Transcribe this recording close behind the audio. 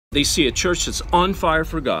They see a church that's on fire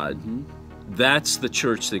for God. That's the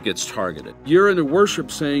church that gets targeted. You're in a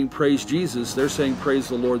worship saying, praise Jesus. They're saying, praise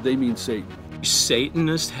the Lord. They mean Satan.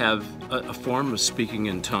 Satanists have a form of speaking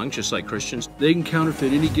in tongues, just like Christians. They can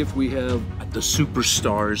counterfeit any gift we have. The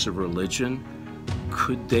superstars of religion,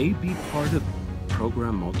 could they be part of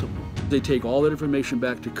Program Multiple? They take all that information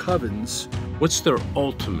back to covens. What's their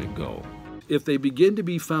ultimate goal? If they begin to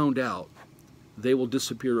be found out, they will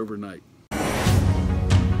disappear overnight.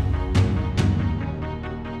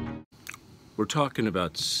 We're talking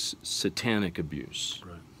about satanic abuse,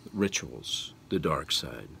 Right. rituals, the dark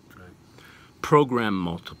side, Right. program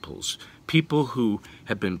multiples, people who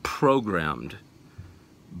have been programmed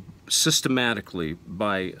systematically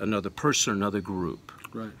by another person or another group.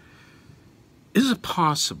 Right. Is it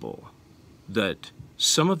possible that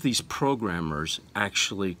some of these programmers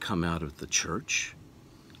actually come out of the church,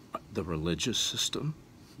 the religious system?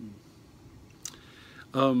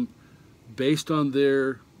 Based on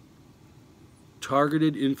their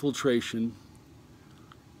targeted infiltration,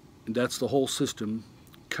 and that's the whole system,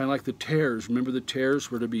 kind of like the tears. Remember the tears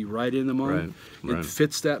were to be right in the model? Right. It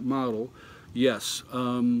fits that model. Yes,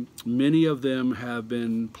 many of them have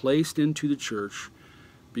been placed into the church,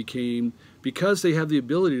 because they have the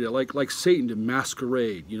ability to, like Satan, to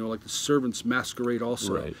masquerade, like the servants masquerade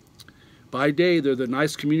also. Right. By day, they're the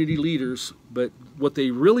nice community leaders, but what they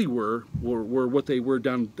really were what they were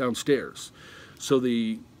downstairs. So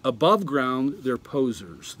the above ground, they're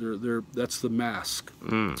posers. That's the mask.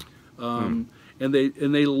 And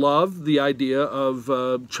they love the idea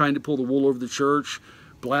of trying to pull the wool over the church,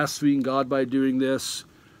 blaspheming God by doing this,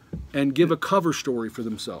 and give a cover story for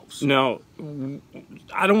themselves. Now,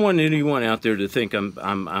 I don't want anyone out there to think I'm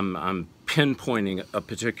pinpointing a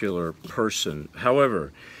particular person.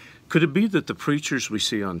 However, could it be that the preachers we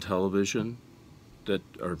see on television that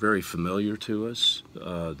are very familiar to us,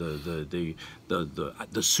 the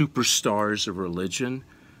superstars of religion,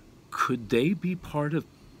 could they be part of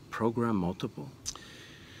Program Multiple?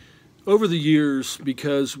 Over the years,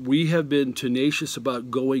 because we have been tenacious about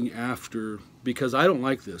going after, because I don't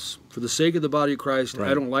like this. For the sake of the body of Christ, Right.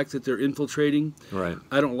 I don't like that they're infiltrating. Right.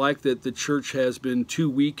 I don't like that the church has been too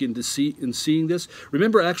weak in seeing this.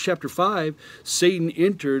 Remember Acts chapter 5, Satan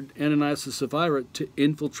entered Ananias and Sapphira to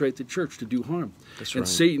infiltrate the church, to do harm. That's and right.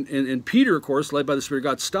 Satan and Peter, of course, led by the Spirit of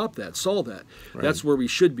God, stopped that, saw that. Right. That's where we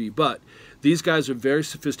should be. But these guys are very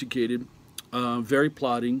sophisticated, very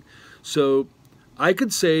plotting. So I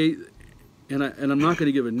could say, and I'm not going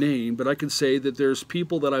to give a name, but I can say that there's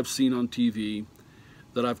people that I've seen on TV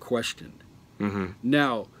that I've questioned.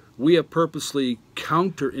 Now, we have purposely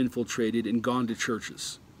counter-infiltrated and gone to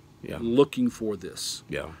churches looking for this.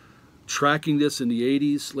 Yeah. Tracking this in the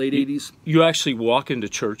 80s, late 80s. You actually walk into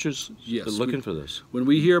churches Yes, looking for this? When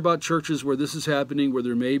we hear about churches where this is happening, where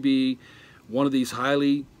there may be one of these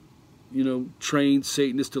highly, trained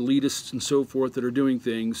Satanist elitists and so forth that are doing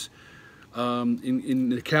things, in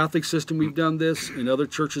the Catholic system we've done this. In other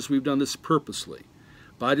churches we've done this purposely.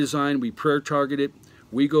 By design, we prayer target it.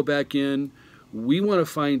 We go back in. We want to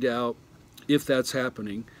find out if that's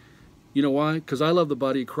happening. You know why? Because I love the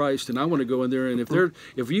body of Christ, and I want to go in there. And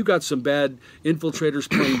if you got some bad infiltrators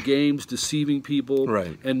playing games, deceiving people,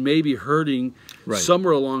 Right. and maybe hurting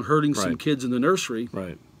somewhere along, hurting some kids in the nursery,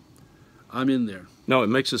 Right. I'm in there. No, it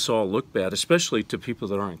makes us all look bad, especially to people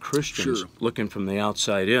that aren't Christians, Sure. looking from the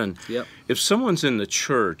outside in. Yep. If someone's in the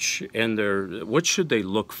church and what should they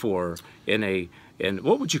look for and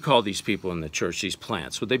what would you call these people in the church, these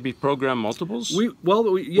plants? Would they be program multiples? And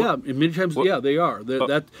many times, they are.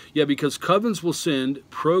 Because covens will send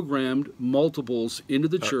programmed multiples into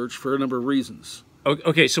the church for a number of reasons.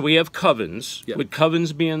 Okay, so we have covens. Yeah. Would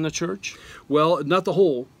covens be in the church? Well, not the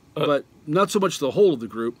whole, but not so much the whole of the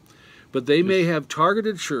group. But they may have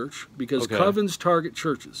targeted church, because covens target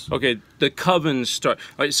churches. Okay, the covens start.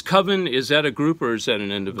 Is coven, is that a group or is that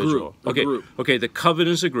an individual? Group. Okay, the coven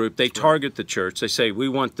is a group. They target the church. They say, we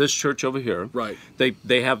want this church over here. Right.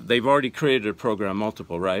 They've already created a program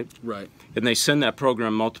multiple, right? Right. And they send that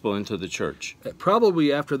program multiple into the church.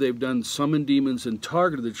 Probably after they've done summoned demons and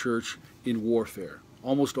targeted the church in warfare,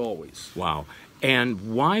 almost always. Wow.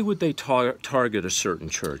 And why would they target a certain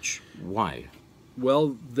church? Why?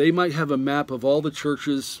 Well, they might have a map of all the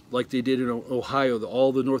churches like they did in Ohio,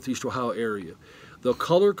 all the Northeast Ohio area. They'll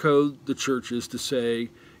color code the churches to say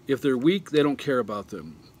if they're weak, they don't care about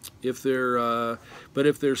them. But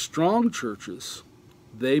if they're strong churches,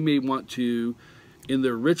 they may want to, in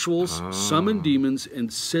their rituals, summon demons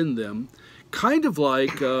and send them, kind of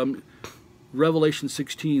like Revelation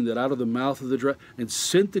 16, that out of the mouth of the dragon, and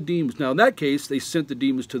sent the demons. Now, in that case, they sent the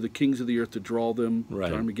demons to the kings of the earth to draw them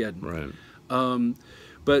to Armageddon. Right.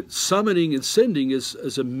 But summoning and sending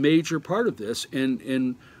is a major part of this,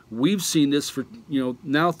 and we've seen this for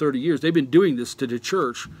now 30 years. They've been doing this to the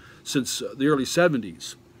church since the early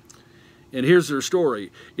 70s. And here's their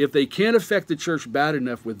story. If they can't affect the church bad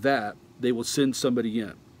enough with that, they will send somebody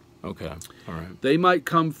in. Okay, all right. They might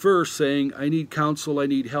come first saying, I need counsel, I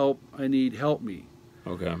need help me.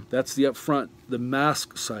 Okay. That's the upfront, the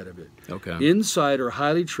mask side of it. Okay. Inside are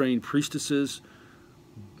highly trained priestesses,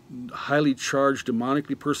 highly charged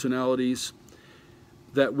demonically personalities,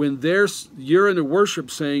 that when you're in the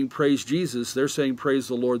worship saying praise Jesus, they're saying praise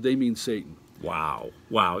the Lord, they mean Satan. Wow.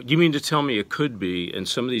 Wow. You mean to tell me it could be in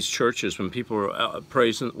some of these churches when people are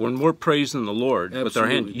when we're praising the Lord with our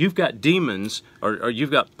hand, you've got demons or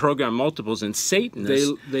you've got program multiples and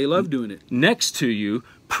Satanists. They love doing it. Next to you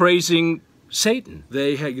praising Satan.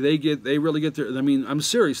 They really get their, I mean, I'm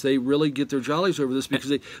serious, they really get their jollies over this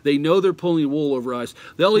because they know they're pulling wool over eyes.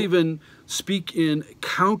 They'll even speak in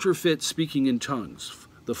counterfeit speaking in tongues,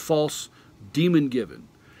 the false demon given,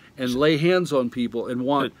 and lay hands on people and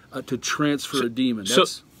want to transfer a demon.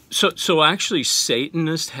 So actually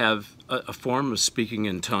Satanists have a form of speaking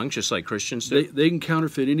in tongues just like Christians do? They can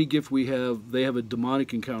counterfeit any gift we have. They have a demonic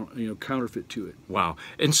counterfeit to it. Wow.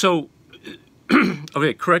 And so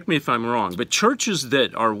okay, correct me if I'm wrong, but churches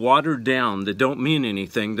that are watered down, that don't mean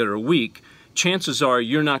anything, that are weak, chances are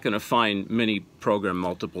you're not going to find many program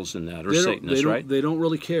multiples in that, or Satanists, right? They don't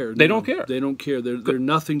really care. They don't care. They don't care. They're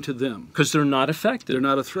nothing to them. Because they're not affected. They're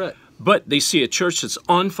not a threat. But they see a church that's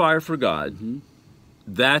on fire for God. Mm-hmm.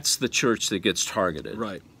 That's the church that gets targeted.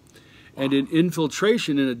 Right. Wow. And in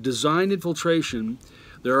infiltration, in a design infiltration,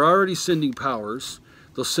 they're already sending powers.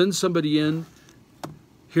 They'll send somebody in.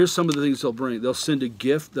 Here's some of the things they'll bring. They'll send a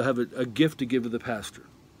gift. They'll have a gift to give to the pastor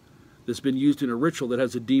that's been used in a ritual that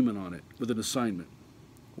has a demon on it with an assignment.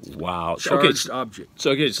 Wow. Charged object.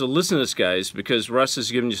 So listen to this, guys, because Russ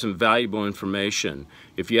has given you some valuable information.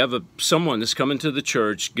 If you have someone that's coming to the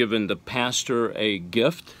church, giving the pastor a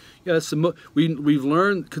gift. Yeah, that's we've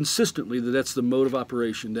learned consistently that's the mode of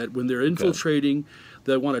operation, that when they're infiltrating,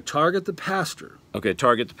 they want to target the pastor. Okay,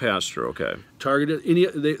 target the pastor, okay. Target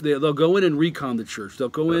they'll go in and recon the church. They'll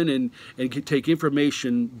go in and take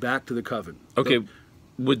information back to the coven. Okay,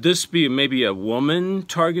 would this be maybe a woman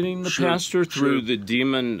targeting the pastor through the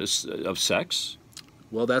demon of sex?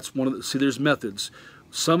 Well, that's one of the, there's methods.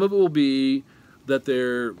 Some of it will be that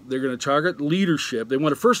they're going to target leadership. They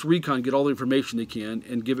want to first recon, get all the information they can,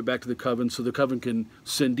 and give it back to the coven so the coven can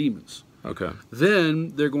send demons. Okay.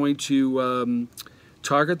 Then they're going to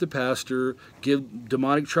target the pastor, give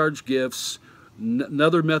demonic charged gifts.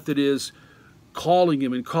 Another method is calling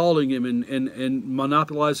him and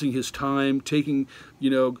monopolizing his time, taking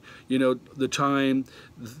the time.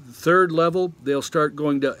 Third level, they'll start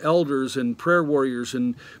going to elders and prayer warriors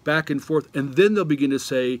and back and forth, and then they'll begin to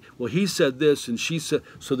say, well, he said this and she said.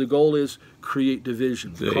 So the goal is create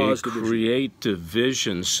division, cause division. Create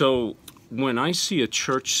division. So when I see a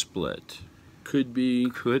church split, could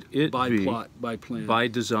it by be plot, by plan, by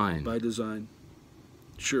design? By design.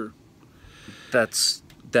 Sure. That's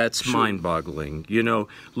mind-boggling.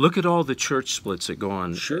 Look at all the church splits that go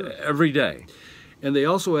on every day. And they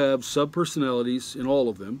also have sub-personalities in all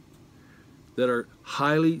of them that are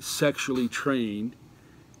highly sexually trained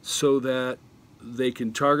so that they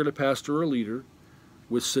can target a pastor or a leader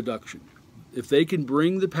with seduction. If they can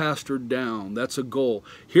bring the pastor down, that's a goal.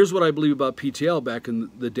 Here's what I believe about PTL back in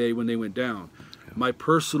the day when they went down. Okay. My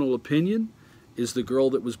personal opinion is the girl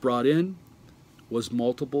that was brought in was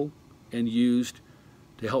multiple and used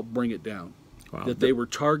to help bring it down. Wow. That they were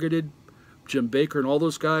targeted. Jim Baker and all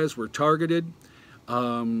those guys were targeted.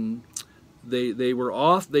 They were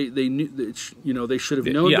off. They knew they should have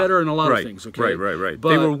known better in a lot of things. Okay, right. But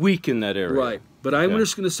they were weak in that area. Right. But I'm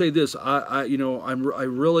just going to say this. I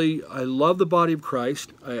love the body of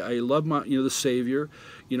Christ. I love the Savior.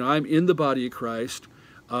 I'm in the body of Christ.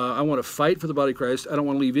 I want to fight for the body of Christ. I don't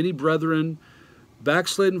want to leave any brethren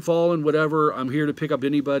backslidden, fallen, whatever. I'm here to pick up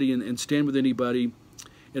anybody and stand with anybody.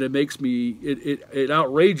 And it makes me, it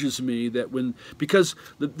outrages me that because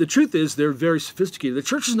the truth is they're very sophisticated. The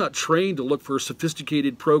church is not trained to look for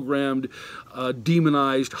sophisticated, programmed,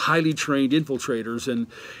 demonized, highly trained infiltrators.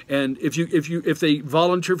 And if they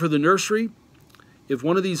volunteer for the nursery, if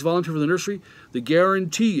one of these volunteer for the nursery, the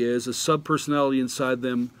guarantee is a sub-personality inside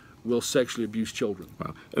them will sexually abuse children.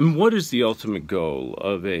 Wow. And what is the ultimate goal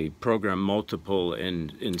of a program multiple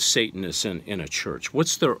in Satanists in a church?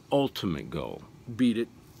 What's their ultimate goal? Beat it.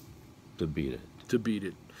 To beat it. To beat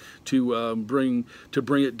it. To bring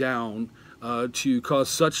it down. To cause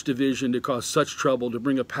such division. To cause such trouble. To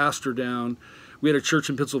bring a pastor down. We had a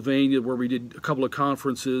church in Pennsylvania where we did a couple of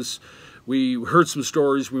conferences We heard some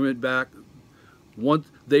stories. We went back. Once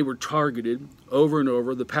they were targeted over and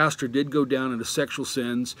over. The pastor did go down into sexual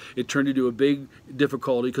sins. It turned into a big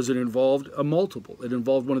difficulty because it involved a multiple. It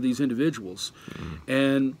involved one of these individuals.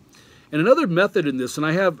 And another method in this, and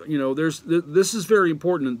I have, this is very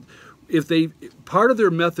important. Part of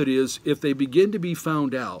their method is if they begin to be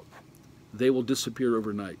found out, they will disappear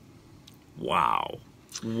overnight. Wow.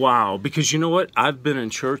 Wow. Because you know what? I've been in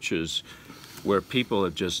churches where people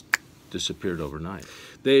have just disappeared overnight.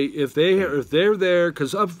 If they're there,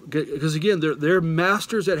 because again, they're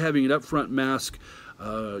masters at having an upfront mask.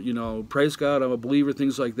 Praise God, I'm a believer,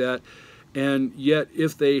 things like that. And yet,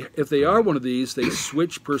 if they are one of these, they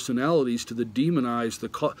switch personalities to the demonized, the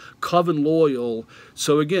coven loyal.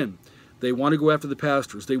 So again, they want to go after the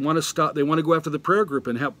pastors. They want to stop. They want to go after the prayer group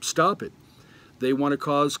and help stop it. They want to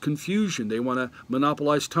cause confusion. They want to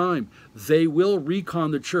monopolize time. They will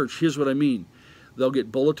recon the church. Here's what I mean. They'll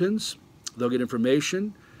get bulletins. They'll get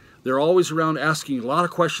information. They're always around asking a lot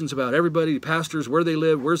of questions about everybody, the pastors, where they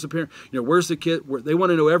live, where's the parent, where's the kid. They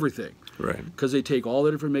want to know everything. Right. Because they take all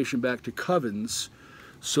that information back to covens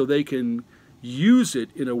so they can use it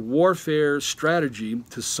in a warfare strategy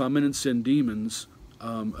to summon and send demons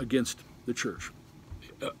against the church.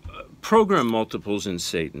 Program multiples in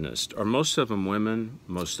Satanist, are most of them women,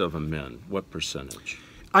 most of them men? What percentage?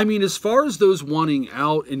 I mean, as far as those wanting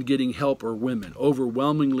out and getting help are women.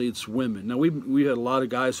 Overwhelmingly, it's women. Now, we had a lot of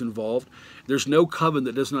guys involved. There's no coven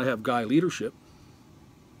that does not have guy leadership.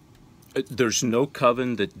 There's no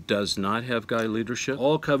coven that does not have guy leadership?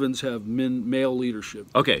 All covens have male leadership.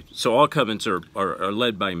 Okay, so all covens are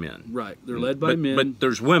led by men. Right, they're led by men. But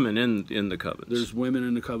there's women in the covens. There's women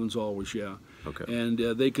in the covens always, yeah. Okay. And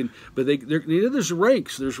there's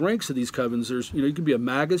ranks. There's ranks of these covens. There's you can be a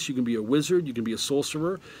magus, you can be a wizard, you can be a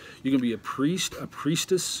sorcerer, you can be a priest, a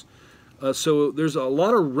priestess. So there's a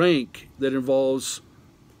lot of rank that involves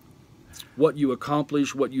what you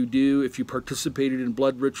accomplish, what you do, if you participated in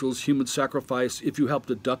blood rituals, human sacrifice, if you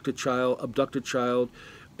helped abduct a child.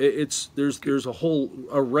 There's a whole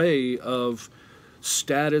array of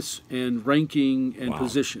status and ranking and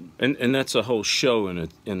position. And that's a whole show in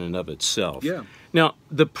and of itself. Yeah. Now,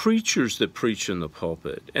 the preachers that preach in the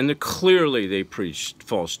pulpit, and clearly they preach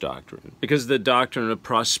false doctrine, because the doctrine of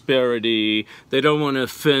prosperity, they don't want to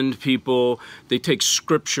offend people, they take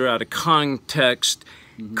scripture out of context.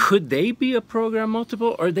 Could they be a program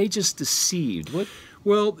multiple, or are they just deceived? What?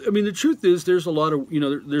 Well, I mean, the truth is there's a lot of,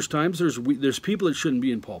 there's times there's people that shouldn't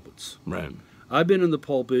be in pulpits. Right. I've been in the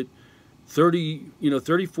pulpit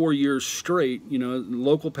 34 years straight,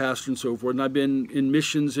 local pastor and so forth, and I've been in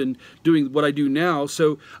missions and doing what I do now.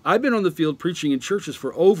 So I've been on the field preaching in churches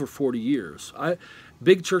for over 40 years.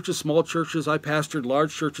 Big churches, small churches. I pastored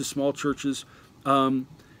large churches, small churches.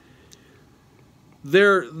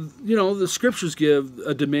 The scriptures give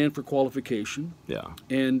a demand for qualification. Yeah.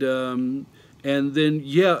 And then,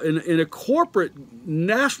 in a corporate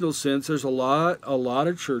national sense, there's a lot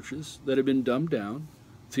of churches that have been dumbed down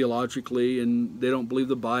theologically, and they don't believe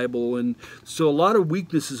the Bible, and so a lot of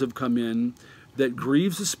weaknesses have come in that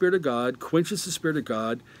grieves the Spirit of God, quenches the Spirit of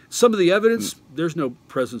God. Some of the evidence, there's no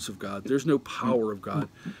presence of God. There's no power of God.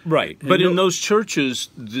 Right. And but in those churches,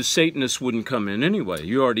 the Satanists wouldn't come in anyway.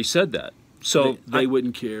 You already said that. So they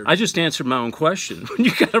wouldn't care. I just answered my own question. When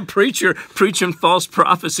you got a preacher preaching false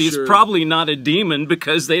prophecy, it's probably not a demon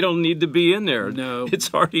because they don't need to be in there. No.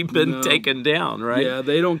 It's already been taken down, right? Yeah,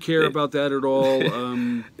 they don't care about that at all.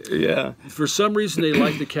 Yeah. For some reason, they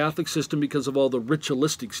like the Catholic system because of all the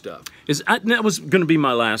ritualistic stuff. That was going to be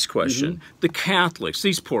my last question. The Catholics,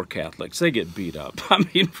 these poor Catholics, they get beat up. I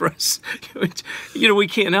mean, for us, we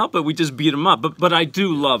can't help it. We just beat them up. But I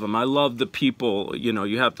do love them. I love the people.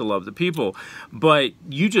 You have to love the people. But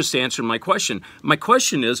you just answered my question. My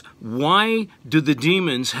question is, why do the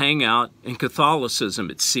demons hang out in Catholicism,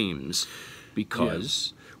 it seems?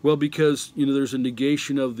 Because? Yeah. Well, because, there's a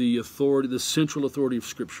negation of the authority, the central authority of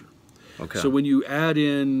Scripture. Okay. So when you add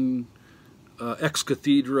in ex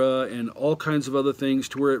cathedra and all kinds of other things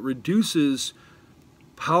to where it reduces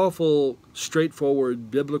powerful,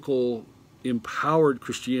 straightforward, biblical, empowered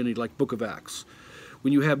Christianity like Book of Acts,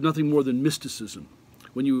 when you have nothing more than mysticism,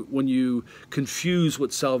 when you confuse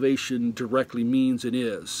what salvation directly means and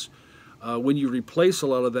is, when you replace a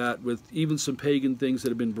lot of that with even some pagan things that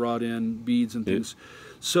have been brought in, beads and things,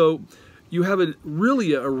 so you have a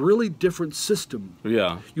really different system.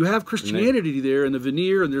 Yeah, you have Christianity there and the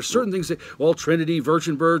veneer, and there's certain things that, Trinity,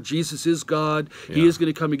 virgin birth, Jesus is God, He is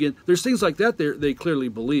going to come again. There's things like that they clearly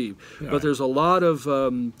believe, but there's a lot of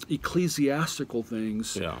ecclesiastical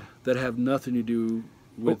things that have nothing to do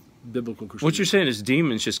with biblical Christianity. What you're saying is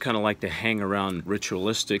demons just kind of like to hang around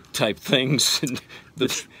ritualistic type things, and the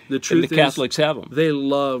truth and the Catholics have them. They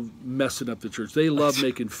love messing up the church. They love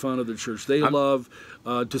making fun of the church. They love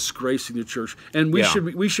disgracing the church. And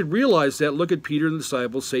we should realize that. Look at Peter and the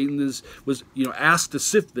disciples. Satan was asked to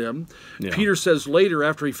sift them. Yeah. Peter says later,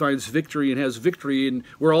 after he finds victory and has victory, and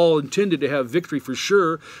we're all intended to have victory for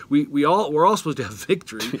sure. We're all supposed to have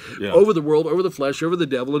victory over the world, over the flesh, over the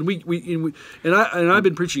devil. And I've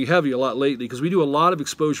been preaching heavy a lot lately because we do a lot of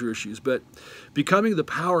exposure issues. But becoming the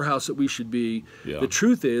powerhouse that we should be, the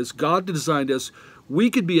truth is God designed us. We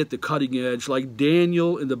could be at the cutting edge, like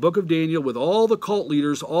Daniel in the book of Daniel, with all the cult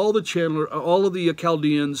leaders, all the all of the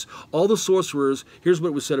Chaldeans, all the sorcerers. Here's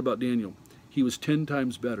what was said about Daniel: he was 10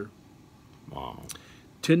 times better. Wow.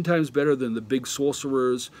 10 times better than the big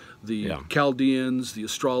sorcerers, the Chaldeans, the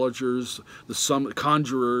astrologers, the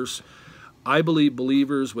conjurers. I believe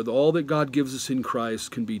believers, with all that God gives us in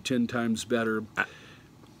Christ, can be 10 times better.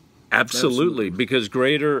 Absolutely, because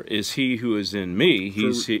greater is he who is in me,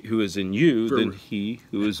 he who is in you, than he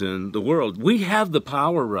who is in the world. We have the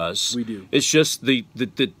power, Russ. We do. It's just the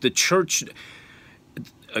church.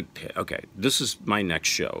 Okay, this is my next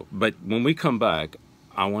show. But when we come back,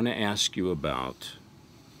 I want to ask you about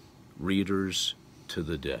readers to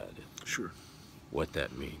the dead. Sure. What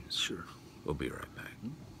that means. Sure. We'll be right back.